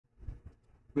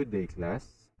Good day,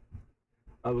 class.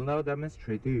 I will now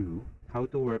demonstrate to you how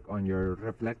to work on your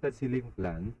reflected ceiling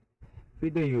plan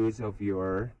with the use of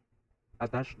your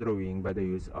attached drawing by the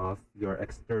use of your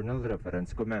external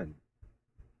reference command.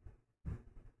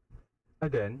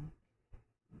 Again,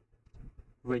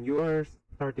 when you are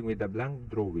starting with a blank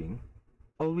drawing,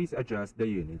 always adjust the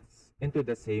units into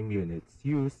the same units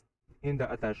used in the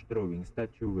attached drawings that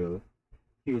you will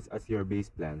use as your base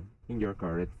plan in your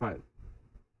current file.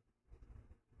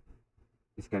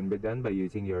 This can be done by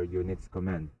using your units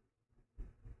command.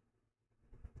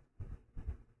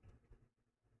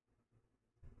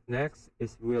 Next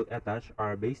is we'll attach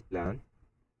our base plan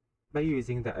by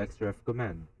using the xref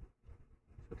command.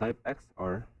 So type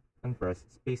XR and press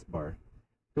spacebar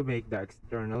to make the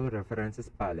external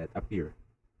references palette appear.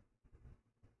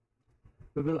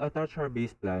 We will attach our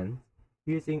base plan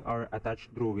using our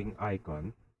attached drawing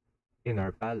icon in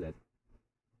our palette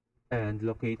and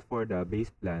locate for the base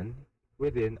plan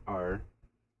within our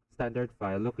standard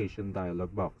file location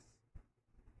dialog box.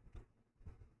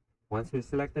 Once we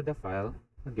selected the file,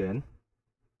 again,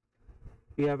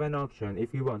 we have an option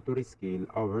if we want to rescale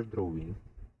our drawing,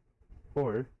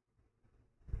 or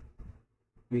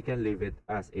we can leave it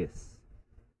as is.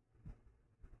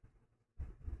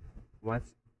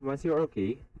 Once you're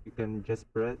okay, you can just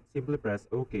simply press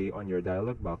OK on your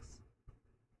dialog box,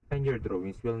 and your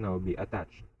drawings will now be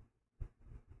attached.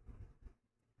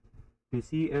 To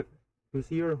see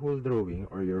your whole drawing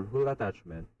or your whole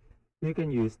attachment, you can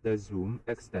use the zoom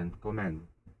extend command.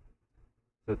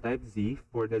 So type Z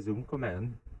for the zoom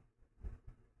command,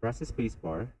 press the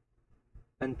spacebar,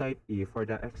 and type E for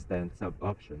the extend sub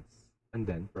options, and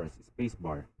then press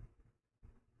spacebar.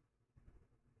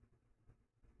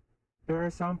 There are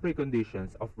some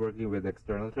preconditions of working with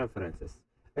external references,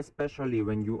 especially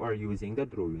when you are using the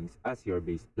drawings as your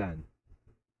base plan.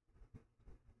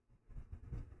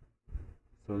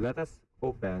 So let us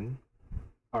open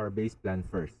our base plan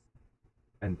first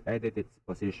and edit its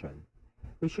position.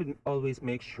 We should always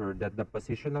make sure that the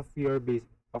position of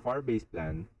our base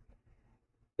plan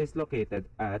is located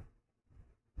at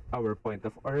our point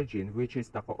of origin, which is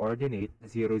the coordinate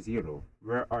 0, 0,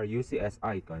 where our UCS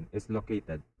icon is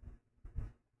located.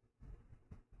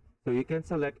 So you can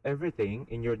select everything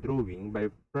in your drawing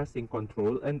by pressing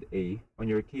Ctrl and A on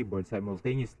your keyboard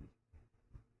simultaneously.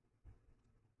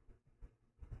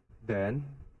 Then,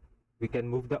 we can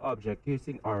move the object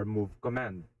using our move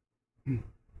command.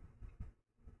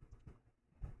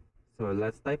 So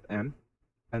let's type M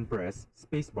and press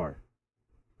spacebar.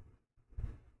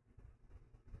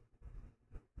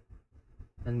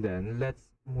 And then let's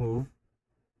move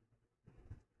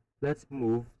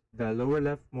the lower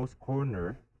leftmost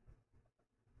corner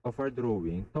of our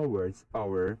drawing towards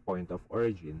our point of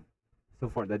origin. So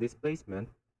for the displacement,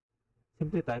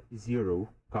 simply type 0,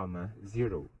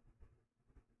 0,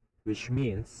 which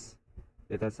means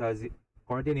it has a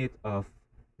coordinate of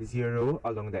 0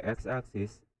 along the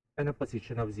x-axis and a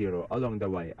position of 0 along the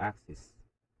y-axis.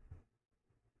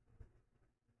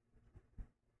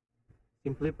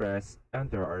 Simply press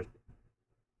Enter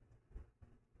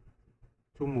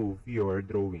to move your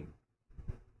drawing.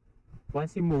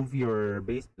 Once you move your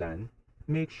base plan,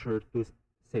 make sure to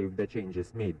save the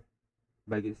changes made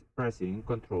by pressing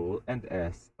Ctrl and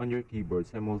S on your keyboard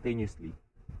simultaneously.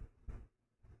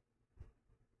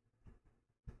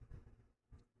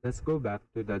 Let's go back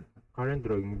to the current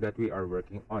drawing that we are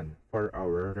working on for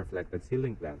our reflected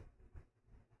ceiling plan.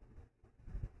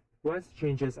 Once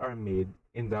changes are made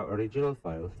in the original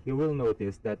file, you will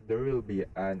notice that there will be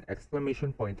an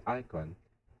exclamation point icon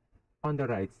on the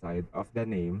right side of the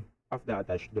name of the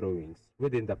attached drawings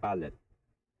within the palette.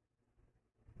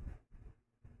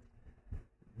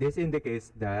 This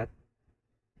indicates that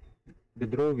the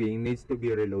drawing needs to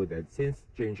be reloaded since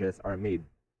changes are made.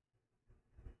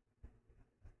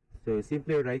 So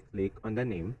simply right click on the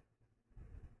name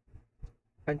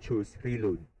and choose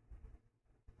Reload.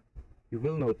 You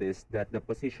will notice that the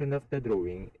position of the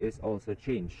drawing is also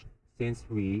changed since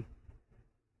we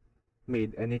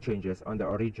made any changes on the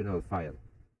original file.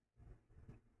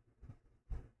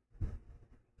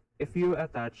 If you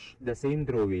attach the same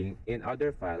drawing in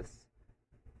other files,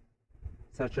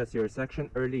 such as your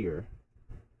section earlier,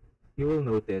 you will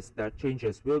notice that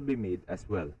changes will be made as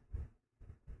well.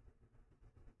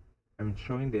 I'm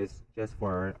showing this just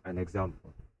for an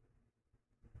example.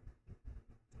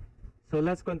 So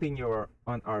let's continue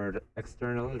on our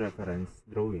external reference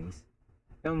drawings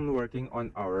and working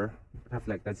on our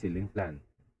reflected ceiling plan.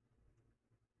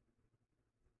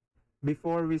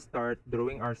 Before we start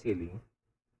drawing our ceiling,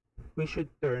 we should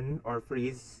turn or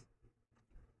freeze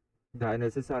the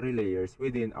unnecessary layers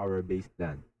within our base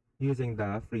plan using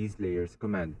the freeze layers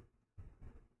command.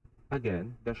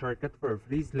 Again, the shortcut for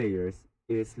freeze layers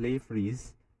is lay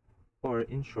freeze, or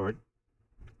in short,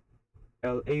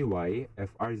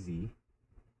 LAYFRZ,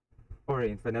 or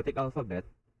in phonetic alphabet,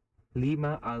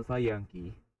 Lima Alpha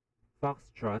Yankee,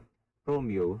 Foxtrot,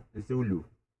 Romeo, Zulu.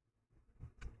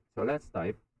 So let's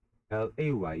type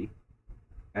LAYFRZ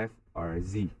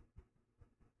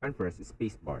and press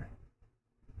spacebar.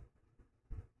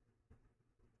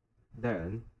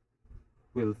 Then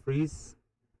we'll freeze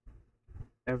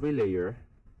every layer,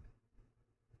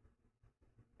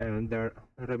 and the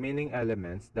remaining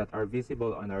elements that are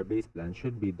visible on our base plan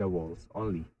should be the walls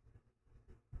only.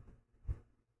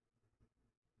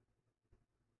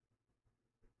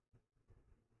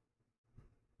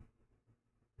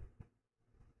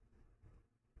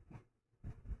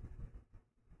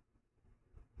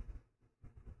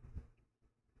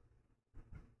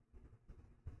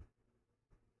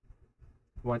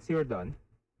 Once you're done,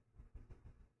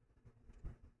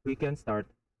 we can start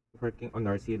working on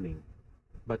our ceiling.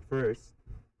 But first,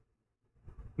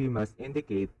 we must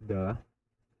indicate the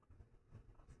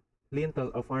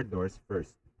lintel of our doors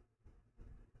first.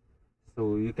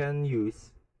 So you can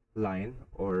use line,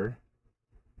 or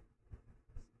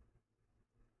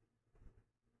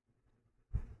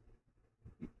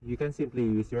you can simply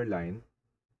use your line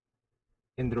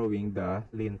in drawing the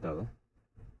lintel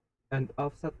and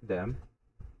offset them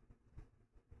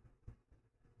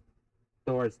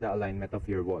towards the alignment of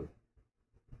your wall.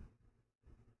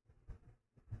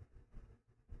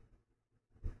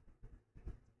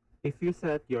 If you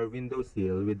set your window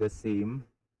sill with the same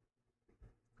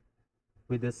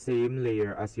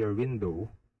layer as your window,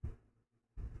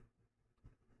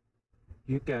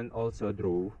 you can also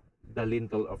draw the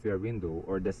lintel of your window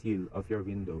or the sill of your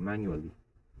window manually.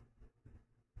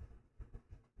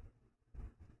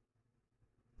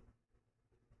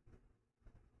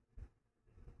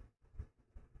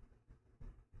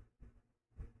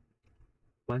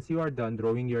 Once you are done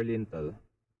drawing your lintel,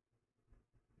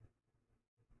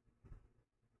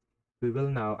 we will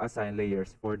now assign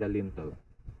layers for the lintel.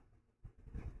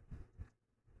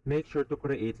 Make sure to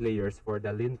create layers for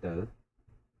the lintel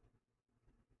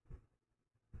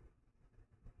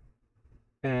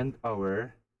and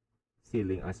our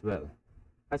ceiling as well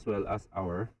as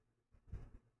our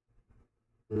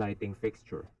lighting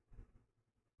fixture.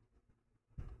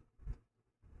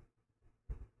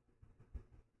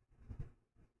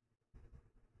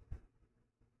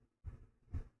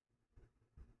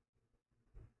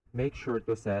 Make sure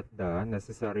to set the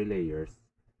necessary layers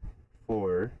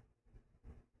for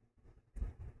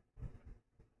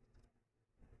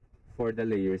the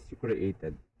layers you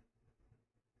created.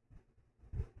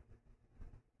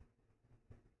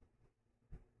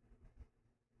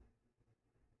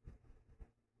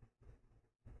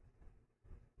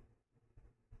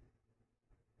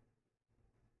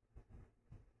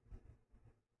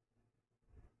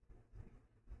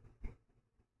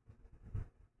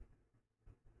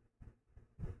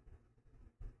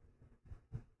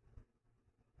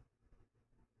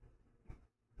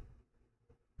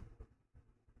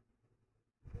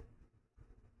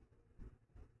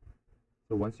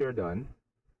 So once you're done,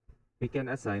 we can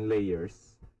assign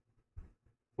layers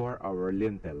for our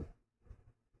lintel.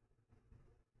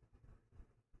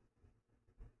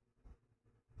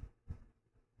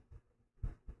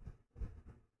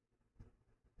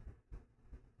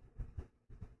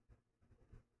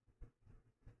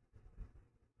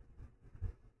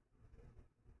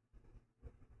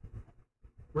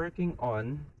 Working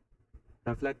on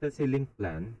reflected ceiling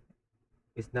plan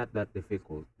is not that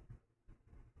difficult.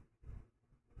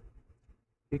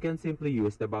 You can simply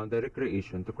use the boundary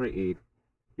creation to create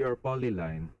your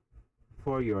polyline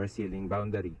for your ceiling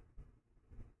boundary.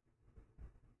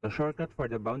 The shortcut for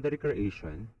the boundary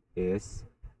creation is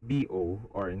BO,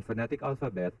 or in phonetic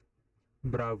alphabet,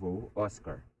 Bravo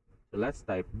Oscar. So let's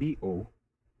type BO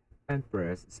and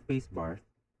press spacebar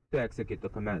to execute the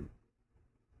command.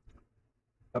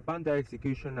 Upon the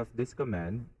execution of this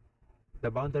command,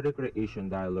 the boundary creation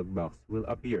dialog box will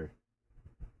appear.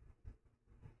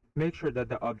 Make sure that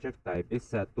the object type is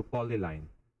set to polyline.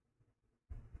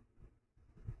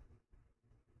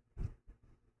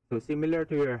 So similar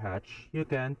to your hatch, you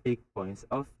can take points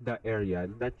of the area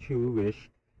that you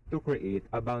wish to create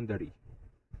a boundary.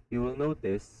 You will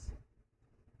notice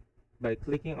by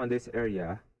clicking on this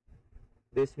area,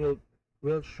 this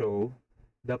will show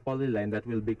the polyline that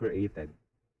will be created,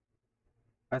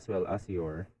 as well as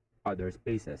your other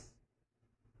spaces.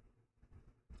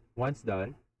 Once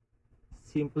done,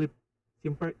 simply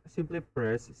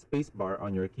press spacebar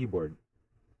on your keyboard.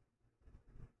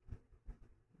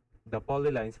 The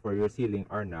polylines for your ceiling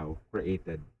are now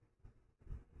created.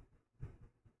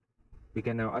 We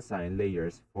can now assign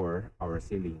layers for our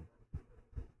ceiling.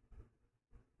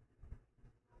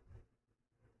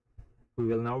 We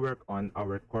will now work on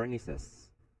our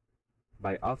cornices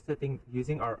by offsetting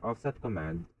using our offset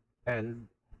command and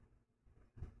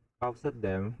offset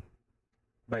them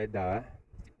by the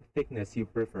thickness you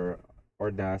prefer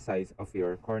or the size of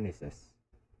your cornices.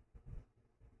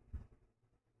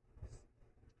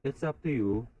 It's up to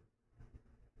you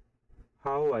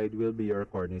how wide will be your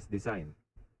cornice design.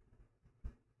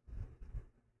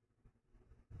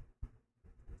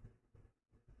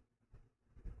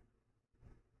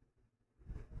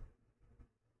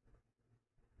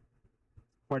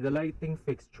 For the lighting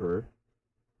fixture,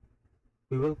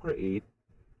 we will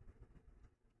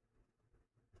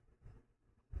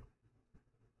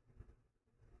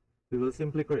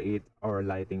simply create our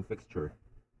lighting fixture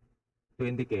to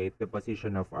indicate the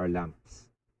position of our lamps.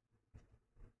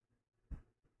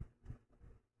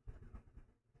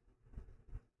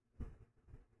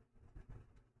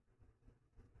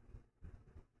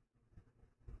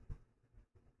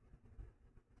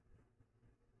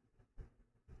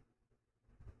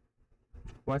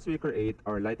 Once we create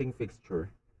our lighting fixture,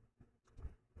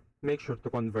 make sure to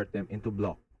convert them into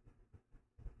block.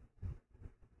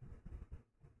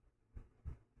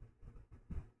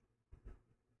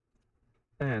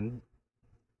 And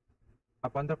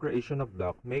upon the creation of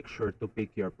block, make sure to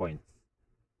pick your points.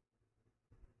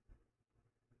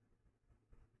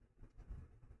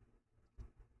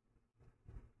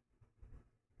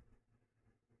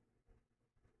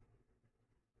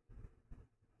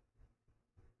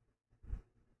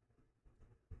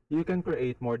 You can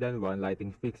create more than one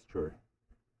lighting fixture.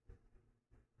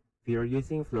 If you're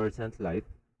using fluorescent light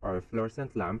or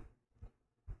fluorescent lamp,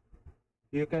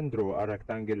 you can draw a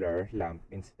rectangular lamp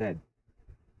instead.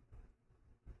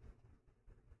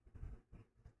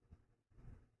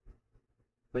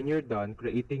 When you're done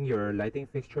creating your lighting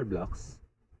fixture blocks,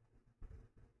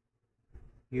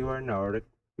 we are now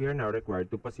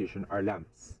required to position our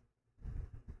lamps.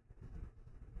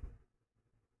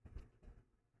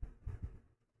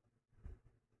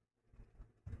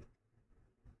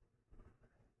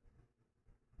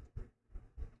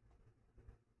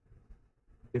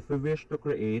 If we wish to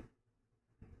create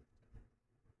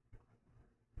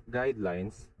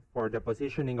guidelines for the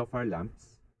positioning of our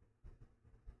lamps,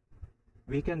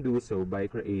 we can do so by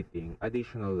creating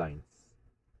additional lines.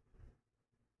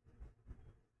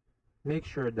 Make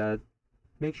sure to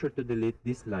delete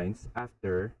these lines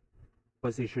after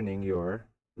positioning your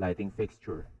lighting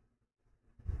fixture.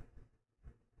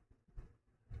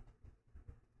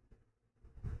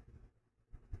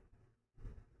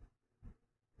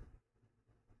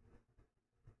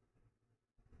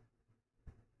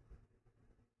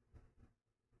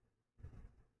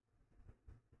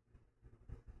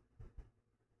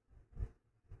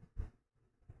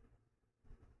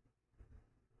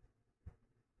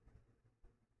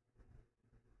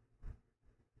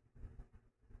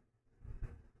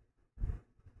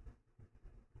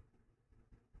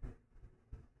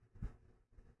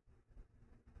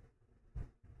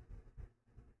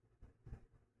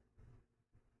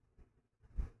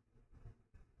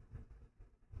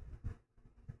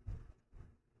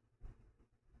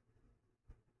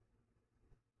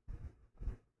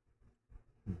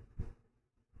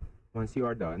 Once you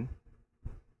are done,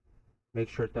 make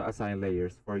sure to assign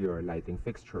layers for your lighting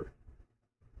fixture.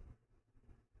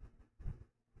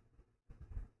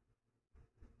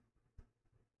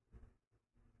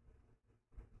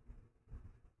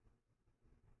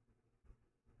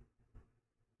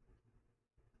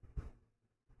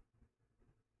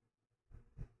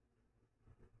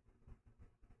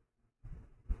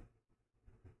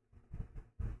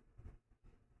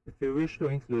 If you wish to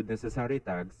include necessary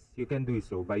tags, you can do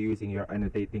so by using your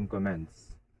annotating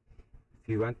commands. If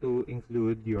you want to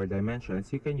include your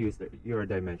dimensions, you can use your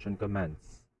dimension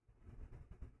commands.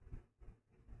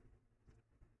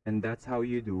 And that's how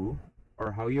you do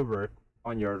or how you work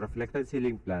on your reflected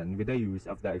ceiling plan with the use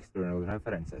of the external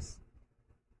references.